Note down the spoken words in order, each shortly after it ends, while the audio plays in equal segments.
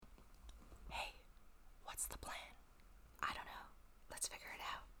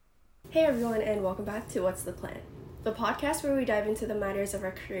Hey everyone, and welcome back to What's the Plan, the podcast where we dive into the matters of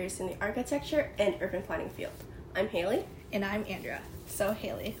our careers in the architecture and urban planning field. I'm Haley. And I'm Andrea. So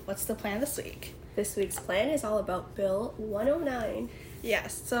Haley, what's the plan this week? This week's plan is all about Bill 109.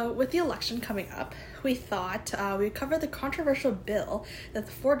 Yes, so with the election coming up, we thought we'd cover the controversial bill that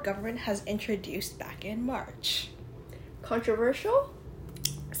the Ford government has introduced back in March. Controversial?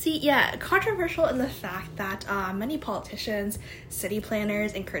 Controversial in the fact that many politicians, city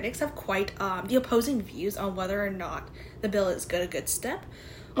planners, and critics have quite the opposing views on whether or not the bill is a good step,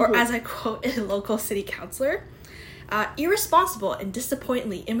 or as I quote a local city councilor, irresponsible and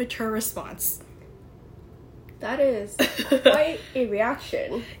disappointingly immature response. That is quite a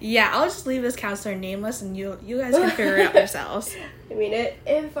reaction. Yeah, I'll just leave this counselor nameless and you guys can figure it out yourselves. I mean,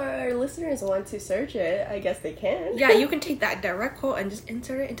 if our listeners want to search it, I guess they can. Yeah, you can take that direct quote and just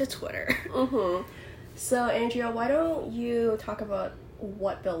insert it into Twitter. So, Andrea, why don't you talk about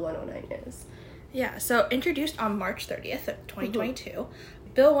what Bill 109 is? Yeah, so introduced on March 30th of 2022,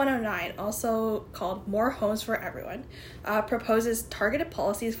 Bill 109, also called More Homes for Everyone, proposes targeted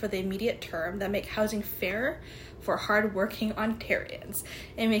policies for the immediate term that make housing fair for hard-working Ontarians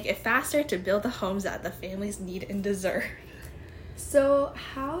and make it faster to build the homes that the families need and deserve. So,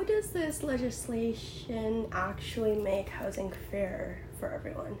 how does this legislation actually make housing fair for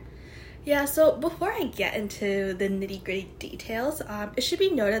everyone? Yeah, so before I get into the nitty-gritty details, it should be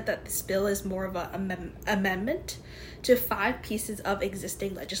noted that this bill is more of an amendment to 5 pieces of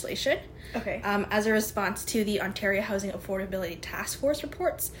existing legislation. Okay. As a response to the Ontario Housing Affordability Task Force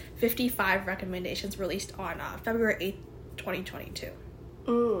report's 55 recommendations released on February 8th, 2022.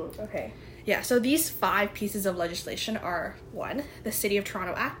 Okay. Yeah, so these 5 pieces of legislation are 1, the City of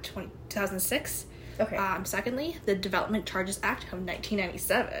Toronto Act 2006. Okay. Secondly, the Development Charges Act of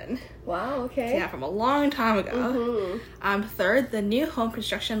 1997. Wow, okay. Yeah, from a long time ago. Third, the New Home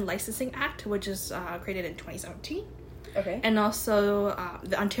Construction Licensing Act, which is created in 2017. Okay. And also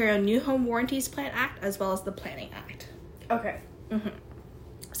the Ontario New Home Warranties Plan Act, as well as the Planning Act. Okay.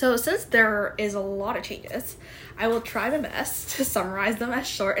 So since there is a lot of changes, I will try my best to summarize them as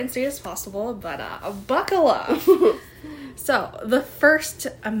short and sweet as possible, but buckle up. So the first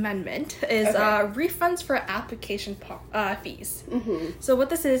amendment is refunds for application fees. So what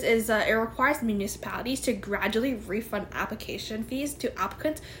this is it requires municipalities to gradually refund application fees to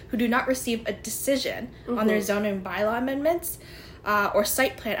applicants who do not receive a decision on their zoning bylaw amendments or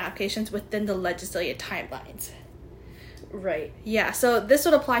site plan applications within the legislative timelines. Right. Yeah, so this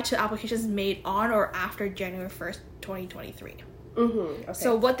would apply to applications made on or after January 1st, 2023. Okay.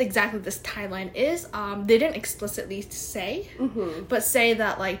 So what exactly this timeline is, they didn't explicitly say, but say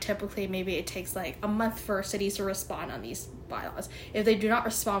that like typically maybe it takes like a month for cities to respond on these bylaws. If they do not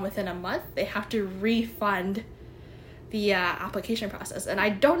respond within a month, they have to refund the application process. And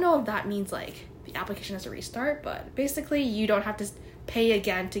I don't know if that means like the application has to restart, but basically you don't have to pay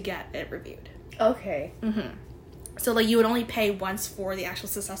again to get it reviewed. Okay. So like you would only pay once for the actual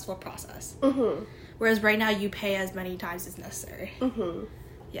successful process. Whereas right now you pay as many times as necessary.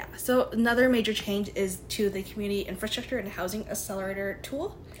 Yeah, so another major change is to the Community Infrastructure and Housing Accelerator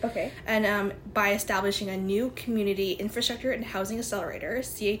tool. Okay. And by establishing a new Community Infrastructure and Housing Accelerator,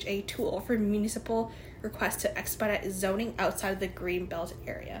 CHA tool for municipal requests to expedite zoning outside of the Greenbelt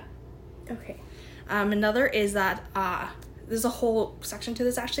area. Okay. Another is that there's a whole section to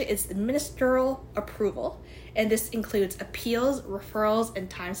this actually. It's ministerial approval, and this includes appeals, referrals, and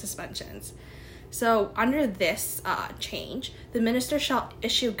time suspensions. So under this change, the minister shall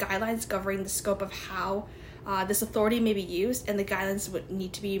issue guidelines governing the scope of how this authority may be used, and the guidelines would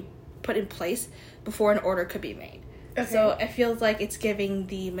need to be put in place before an order could be made. Okay. So it feels like it's giving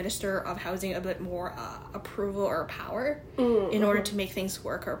the Minister of Housing a bit more approval or power in order to make things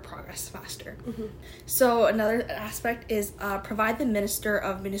work or progress faster. So another aspect is provide the Minister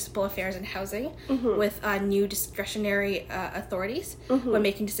of Municipal Affairs and Housing with new discretionary authorities when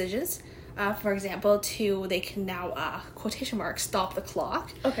making decisions. For example, they can now, quotation marks, stop the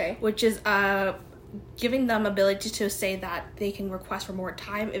clock. Okay. Which is giving them ability to say that they can request for more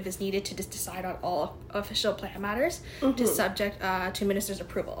time if it's needed to just decide on all official plan matters to subject to minister's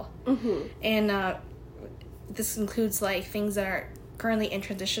approval. And this includes like things that are currently in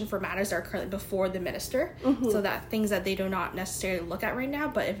transition for matters that are currently before the minister, so that things that they do not necessarily look at right now,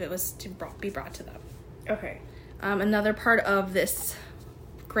 but if it was to be brought to them. Okay. Another part of this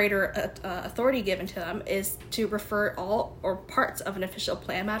greater authority given to them is to refer all or parts of an official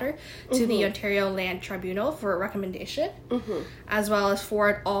plan matter to the Ontario Land Tribunal for a recommendation, as well as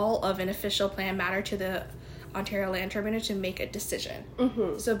forward all of an official plan matter to the Ontario Land Tribunal to make a decision.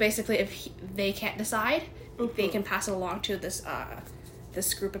 So basically, if they can't decide, they can pass it along to this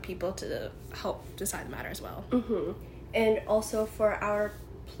this group of people to help decide the matter as well. Mm-hmm. And also for our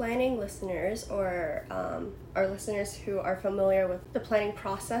planning listeners, or our listeners who are familiar with the planning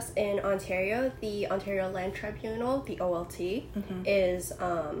process in Ontario, the Ontario Land Tribunal, the OLT, is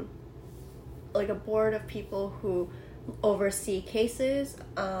like a board of people who oversee cases.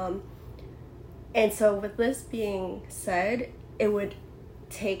 And so with this being said, it would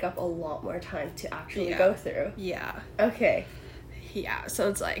take up a lot more time to actually go through. Yeah. Okay. Yeah, so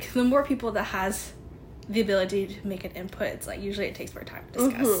it's like the more people that has the ability to make an input, it's like usually it takes more time to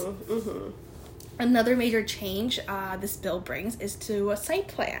discuss. Another major change this bill brings is to site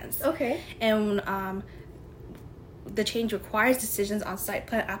plans. Okay. And the change requires decisions on site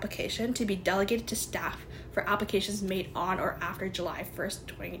plan application to be delegated to staff for applications made on or after July 1st,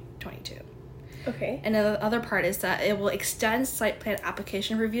 2022. Okay. And the other part is that it will extend site plan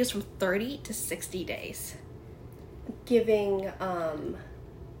application reviews from 30 to 60 days. Giving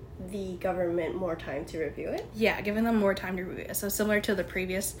the government more time to review it? Yeah, giving them more time to review it. So similar to the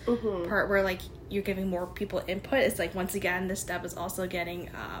previous part where like you're giving more people input, it's like once again this step is also getting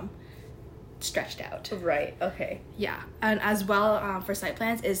stretched out. Right, okay. Yeah, and as well for site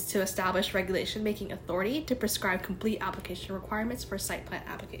plans is to establish regulation making authority to prescribe complete application requirements for site plan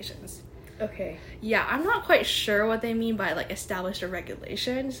applications. Okay. Yeah, I'm not quite sure what they mean by like establish a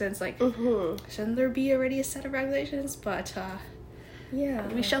regulation, since like shouldn't there be already a set of regulations? But yeah,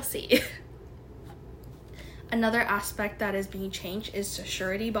 we shall see. Another aspect that is being changed is to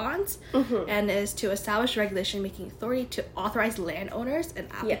surety bonds, and is to establish regulation making authority to authorize landowners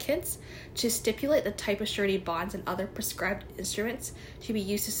and applicants to stipulate the type of surety bonds and other prescribed instruments to be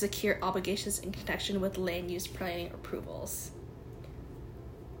used to secure obligations in connection with land use planning approvals.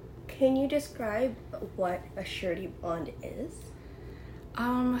 Can you describe what a surety bond is?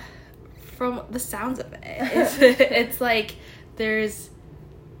 From the sounds of it, it's like there's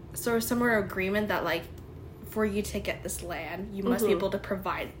sort of somewhere agreement that like for you to get this land, you must be able to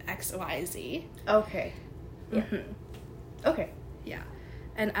provide X, Y, Z. Okay. Yeah. Okay. Yeah.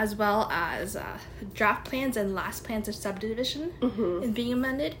 And as well as draft plans and last plans of subdivision is being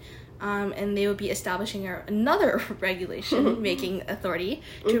amended. And they will be establishing another regulation making authority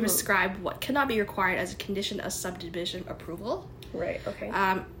to prescribe what cannot be required as a condition of subdivision approval. Right, okay.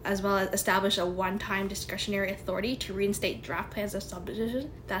 As well as establish a one-time discretionary authority to reinstate draft plans of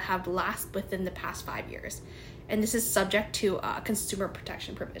subdivision that have lapsed within the past 5 years. And this is subject to consumer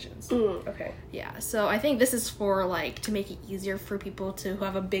protection provisions. Okay. Yeah, so I think this is for like to make it easier for people who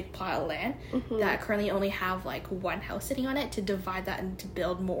have a big pile of land that currently only have like one house sitting on it, to divide that and to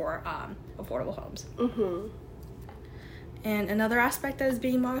build more affordable homes. And another aspect that is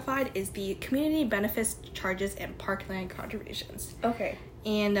being modified is the community benefits charges and parkland contributions. Okay.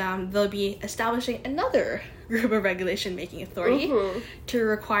 And they'll be establishing another group of regulation making authority to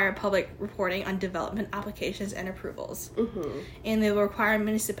require public reporting on development applications and approvals. And they will require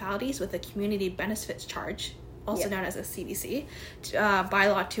municipalities with a community benefits charge, also known as a CBC, by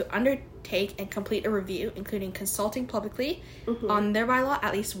law to undertake and complete a review, including consulting publicly on their bylaw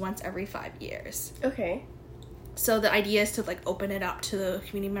at least once every 5 years. Okay. So the idea is to like open it up to the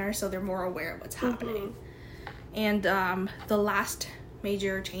community members so they're more aware of what's happening. And the last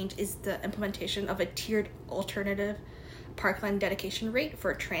major change is the implementation of a tiered alternative parkland dedication rate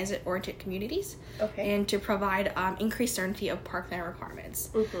for transit-oriented communities, and to provide increased certainty of parkland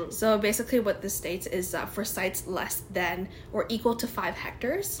requirements. So basically what this states is for sites less than or equal to 5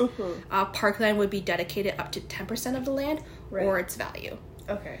 hectares, parkland would be dedicated up to 10% of the land or its value.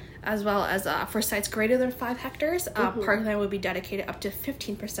 Okay. As well as for sites greater than 5 hectares, parkland would be dedicated up to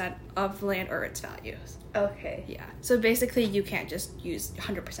 15% of the land or its values. Okay. Yeah. So basically, you can't just use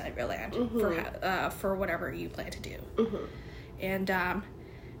 100% of your land for whatever you plan to do. And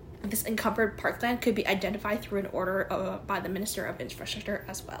this encumbered parkland could be identified through an order by the Minister of Infrastructure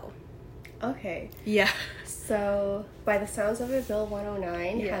as well. Okay. Yeah. So, by the sounds of it, Bill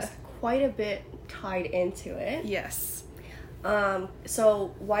 109 has quite a bit tied into it. Yes.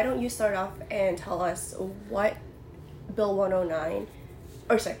 So why don't you start off and tell us what Bill 109,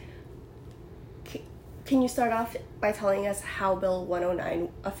 or sorry, can you start off by telling us how Bill 109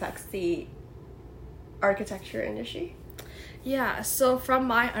 affects the architecture industry? Yeah, so from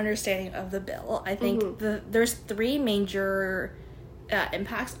my understanding of the bill, I think there's 3 major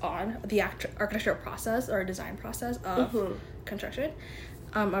impacts on the architectural process or design process of construction.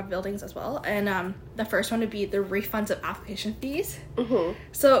 Of buildings as well, and the first one would be the refunds of application fees.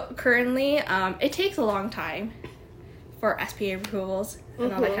 So currently, it takes a long time for SPA approvals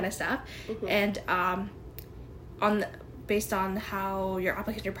and all that kind of stuff, and based on how your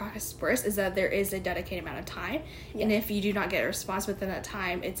application process works, is that there is a dedicated amount of time. Yeah. And if you do not get a response within that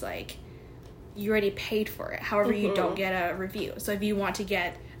time, it's like you already paid for it. However, you don't get a review. So if you want to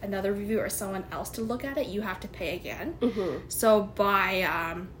get another review or someone else to look at it, you have to pay again. So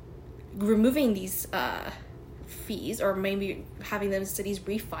by removing these fees, or maybe having the cities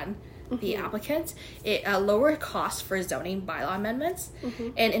refund the applicants, it lower costs for zoning bylaw amendments.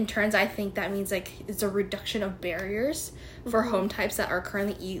 And in turns, I think that means like it's a reduction of barriers for home types that are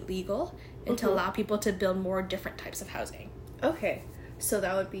currently illegal, and to allow people to build more different types of housing. Okay. So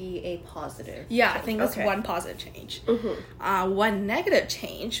that would be a positive Yeah, change. I think that's one positive change. One negative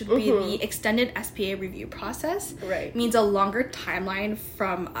change would be the extended SPA review process. Right. Means a longer timeline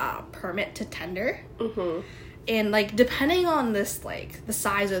from permit to tender. And like depending on this, like the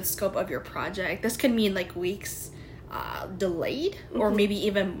size or the scope of your project, this could mean like weeks delayed, or maybe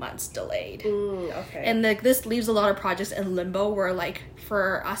even months delayed. Okay. And like this leaves a lot of projects in limbo, where like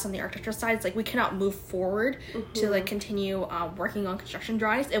for us on the architecture side, it's like we cannot move forward to like continue working on construction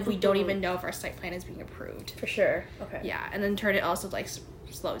drawings if we don't even know if our site plan is being approved. For sure. Okay. Yeah, and in turn it also like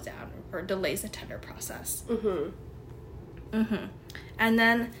slows down or delays the tender process. And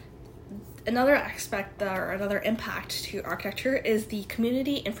then another aspect or another impact to architecture is the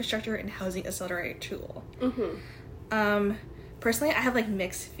Community Infrastructure and Housing Accelerator tool. Personally, I have like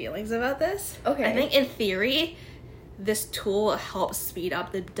mixed feelings about this. Okay. I think in theory, this tool helps speed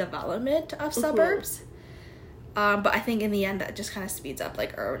up the development of suburbs. But I think in the end, that just kind of speeds up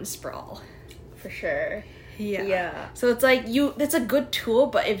like urban sprawl. For sure. Yeah. So it's like it's a good tool,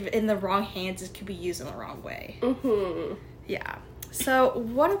 but if in the wrong hands, it could be used in the wrong way. Yeah. So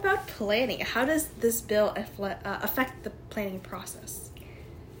what about planning? How does this bill affect the planning process?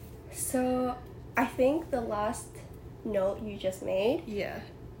 So I think the last note you just made, Yeah.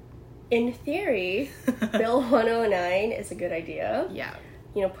 in theory, Bill 109 is a good idea. Yeah.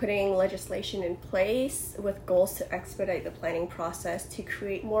 You know, putting legislation in place with goals to expedite the planning process to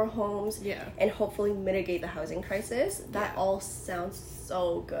create more homes and hopefully mitigate the housing crisis. That all sounds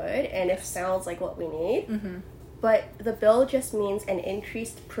so good, and it sounds like what we need. But the bill just means an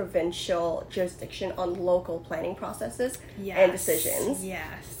increased provincial jurisdiction on local planning processes and decisions.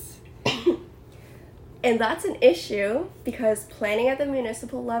 Yes. And that's an issue because planning at the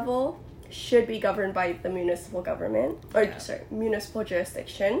municipal level should be governed by the municipal government, municipal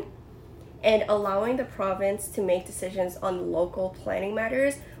jurisdiction. And allowing the province to make decisions on local planning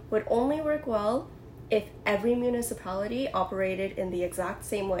matters would only work well if every municipality operated in the exact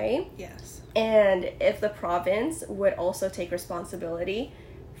same way. Yes. And if the province would also take responsibility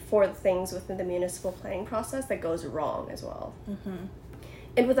for the things within the municipal planning process that goes wrong as well.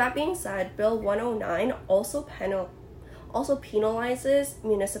 And with that being said, Bill 109 also penalizes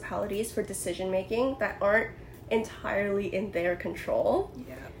municipalities for decision-making that aren't entirely in their control.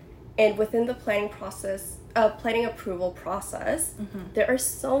 Yeah. And within the planning approval process, there are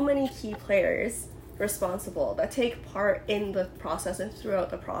so many key players responsible that take part in the process and throughout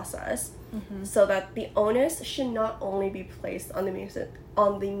the process, so that the onus should not only be placed on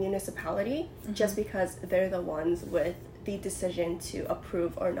the municipality just because they're the ones with the decision to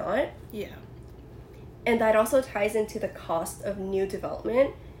approve or not. Yeah. And that also ties into the cost of new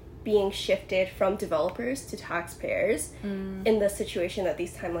development being shifted from developers to taxpayers in the situation that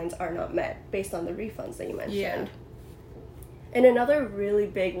these timelines are not met based on the refunds that you mentioned. Yeah. And another really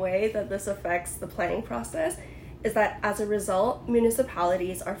big way that this affects the planning process is that as a result,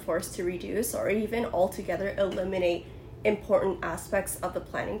 municipalities are forced to reduce or even altogether eliminate important aspects of the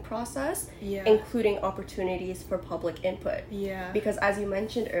planning process, including opportunities for public input. Yeah. Because as you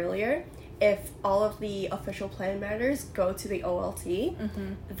mentioned earlier, if all of the official plan matters go to the OLT,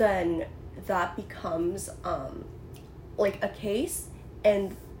 then that becomes like a case,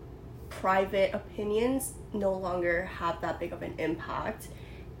 and private opinions no longer have that big of an impact.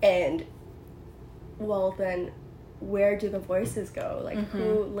 And well, then where do the voices go? Like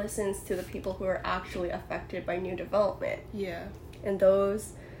who listens to the people who are actually affected by new development? Yeah. And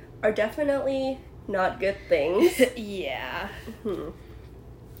those are definitely not good things. Yeah.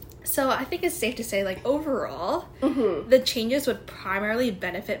 So I think it's safe to say, like, overall, the changes would primarily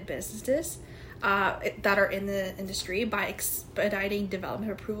benefit businesses that are in the industry by expediting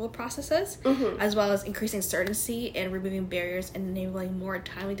development approval processes, as well as increasing certainty and removing barriers and enabling more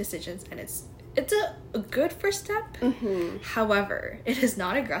timely decisions. And it's a good first step. However, it is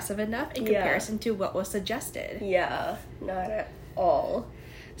not aggressive enough in comparison to what was suggested. Yeah, not at all.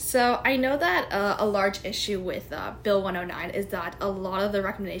 So I know that a large issue with Bill 109 is that a lot of the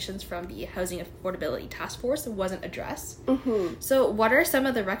recommendations from the Housing Affordability Task Force wasn't addressed. So what are some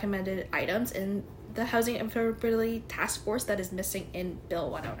of the recommended items in the Housing Affordability Task Force that is missing in Bill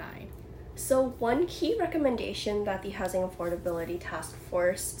 109? So one key recommendation that the Housing Affordability Task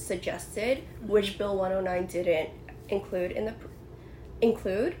Force suggested, which Bill 109 didn't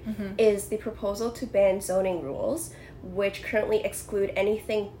include is the proposal to ban zoning rules, which currently exclude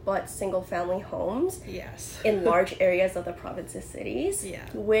anything but single-family homes Yes. in large areas of the province's cities, Yeah.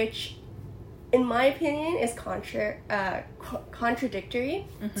 which, in my opinion, is contradictory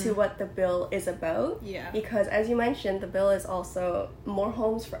to what the bill is about. Yeah. Because, as you mentioned, the bill is also more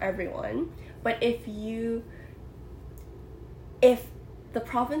homes for everyone. But if the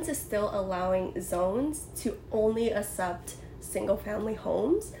province is still allowing zones to only accept single-family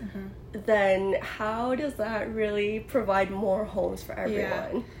homes, then how does that really provide more homes for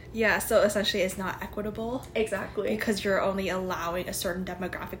everyone? Yeah, so essentially it's not equitable. Exactly. Because you're only allowing a certain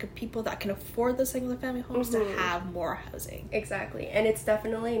demographic of people that can afford the single-family homes to have more housing. Exactly. And it's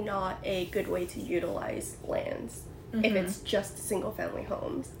definitely not a good way to utilize lands if it's just single-family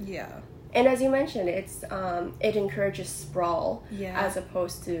homes. Yeah. And as you mentioned, it encourages sprawl Yeah. as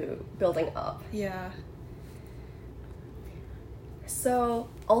opposed to building up. Yeah. So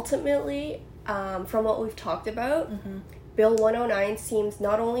ultimately, from what we've talked about, Bill 109 seems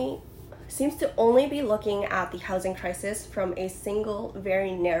to only be looking at the housing crisis from a single,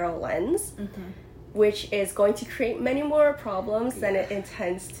 very narrow lens, which is going to create many more problems than it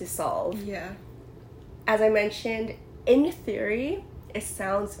intends to solve. Yeah. As I mentioned, in theory, it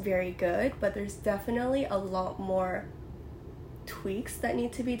sounds very good, but there's definitely a lot more tweaks that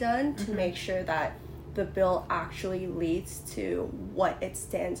need to be done to make sure that the bill actually leads to what it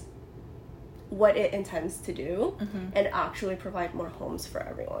intends to do and actually provide more homes for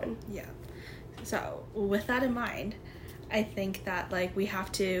everyone. Yeah. So with that in mind, I think that we have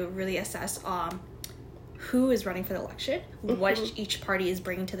to really assess who is running for the election, what each party is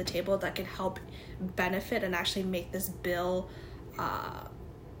bringing to the table that can help benefit and actually make this bill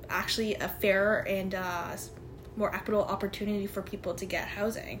actually a fairer and more equitable opportunity for people to get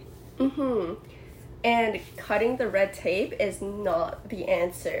housing. And cutting the red tape is not the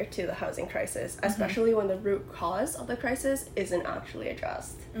answer to the housing crisis, especially when the root cause of the crisis isn't actually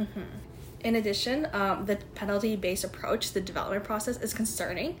addressed. In addition, the penalty-based approach to the development process is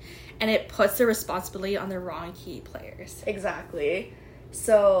concerning, and it puts the responsibility on the wrong key players. Exactly.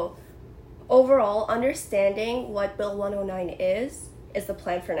 So, overall, understanding what Bill 109 is the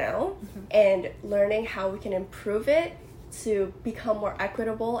plan for now, and learning how we can improve it to become more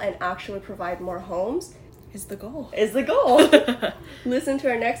equitable and actually provide more homes is the goal. Listen to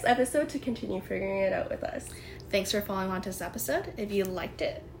our next episode to continue figuring it out with us. Thanks for following on to this episode. If you liked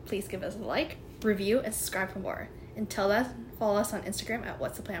it, please give us a like, review, and subscribe for more. Until then, follow us on Instagram at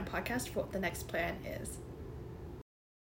What's the Plan Podcast for what the next plan is.